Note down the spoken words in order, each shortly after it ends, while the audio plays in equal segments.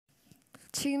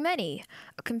too many,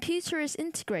 a computer is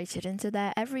integrated into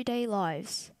their everyday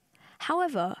lives.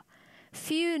 However,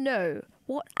 few know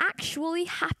what actually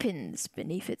happens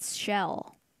beneath its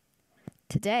shell.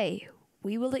 Today,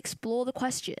 we will explore the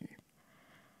question,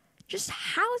 just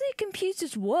how do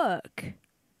computers work?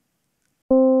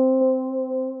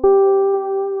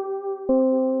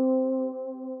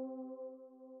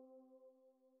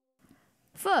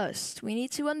 First, we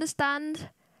need to understand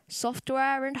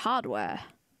software and hardware.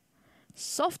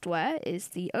 Software is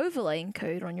the overlaying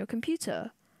code on your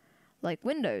computer, like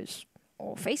Windows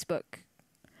or Facebook.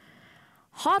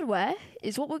 Hardware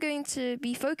is what we're going to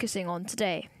be focusing on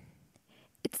today.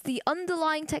 It's the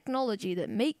underlying technology that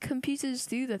make computers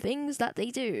do the things that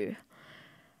they do.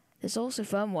 There's also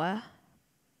firmware,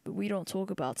 but we don't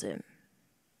talk about it.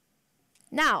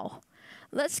 Now,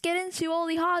 let's get into all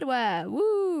the hardware.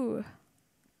 Woo!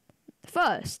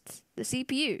 First, the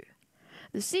CPU.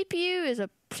 The CPU is a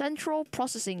central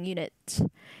processing unit.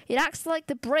 It acts like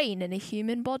the brain in a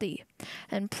human body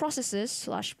and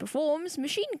processes/performs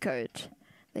machine code.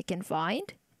 They can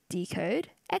find,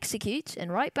 decode, execute,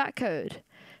 and write back code.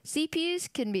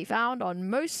 CPUs can be found on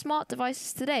most smart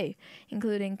devices today,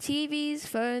 including TVs,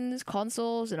 phones,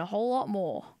 consoles, and a whole lot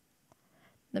more.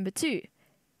 Number 2,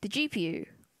 the GPU,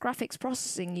 graphics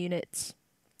processing unit.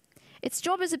 Its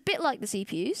job is a bit like the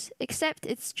CPUs, except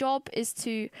its job is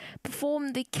to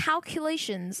perform the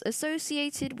calculations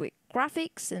associated with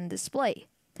graphics and display.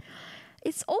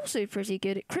 It's also pretty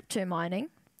good at crypto mining,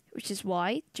 which is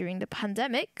why, during the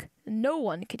pandemic, no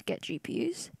one could get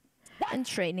GPUs, and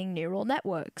training neural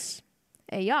networks,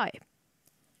 AI.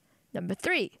 Number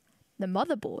 3, the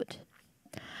motherboard.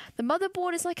 The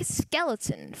motherboard is like a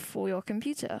skeleton for your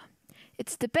computer.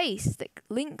 It's the base that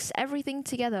links everything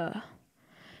together.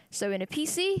 So in a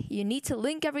PC, you need to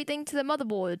link everything to the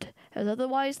motherboard, as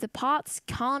otherwise the parts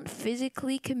can't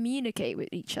physically communicate with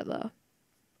each other.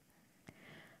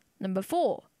 Number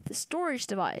 4, the storage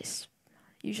device,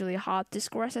 usually a hard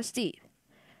disk or SSD.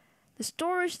 The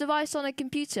storage device on a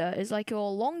computer is like your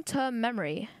long-term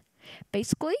memory.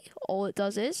 Basically, all it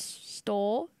does is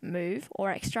store, move,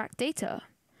 or extract data.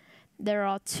 There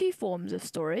are 2 forms of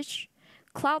storage,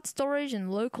 cloud storage and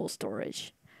local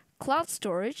storage. Cloud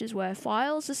storage is where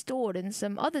files are stored in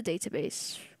some other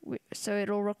database, so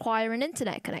it'll require an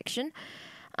internet connection,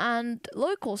 and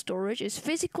local storage is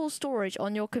physical storage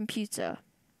on your computer.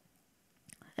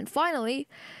 And finally,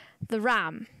 the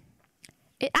RAM.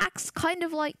 It acts kind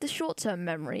of like the short-term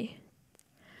memory.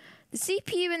 The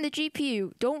CPU and the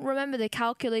GPU don't remember the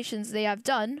calculations they have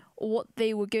done or what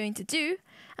they were going to do,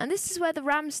 and this is where the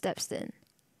RAM steps in.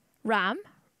 RAM,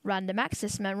 random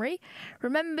access memory,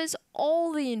 remembers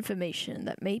all the information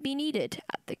that may be needed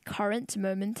at the current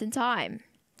moment in time.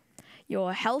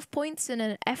 Your health points in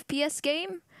an FPS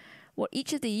game, what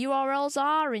each of the URLs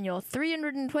are in your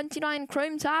 329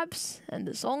 Chrome tabs, and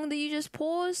the song that you just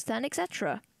paused, and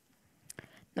etc.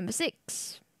 Number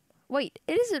 6. Wait,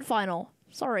 it isn't final.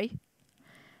 Sorry.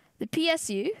 The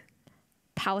PSU,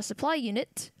 power supply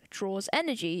unit, draws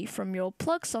energy from your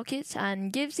plug socket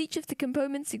and gives each of the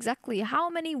components exactly how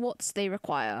many watts they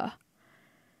require.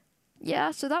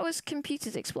 Yeah, so that was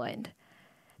computers explained.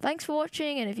 Thanks for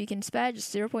watching, and if you can spare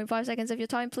just 0.5 seconds of your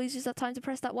time, please use that time to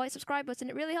press that white subscribe button.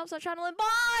 It really helps our channel, and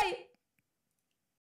bye!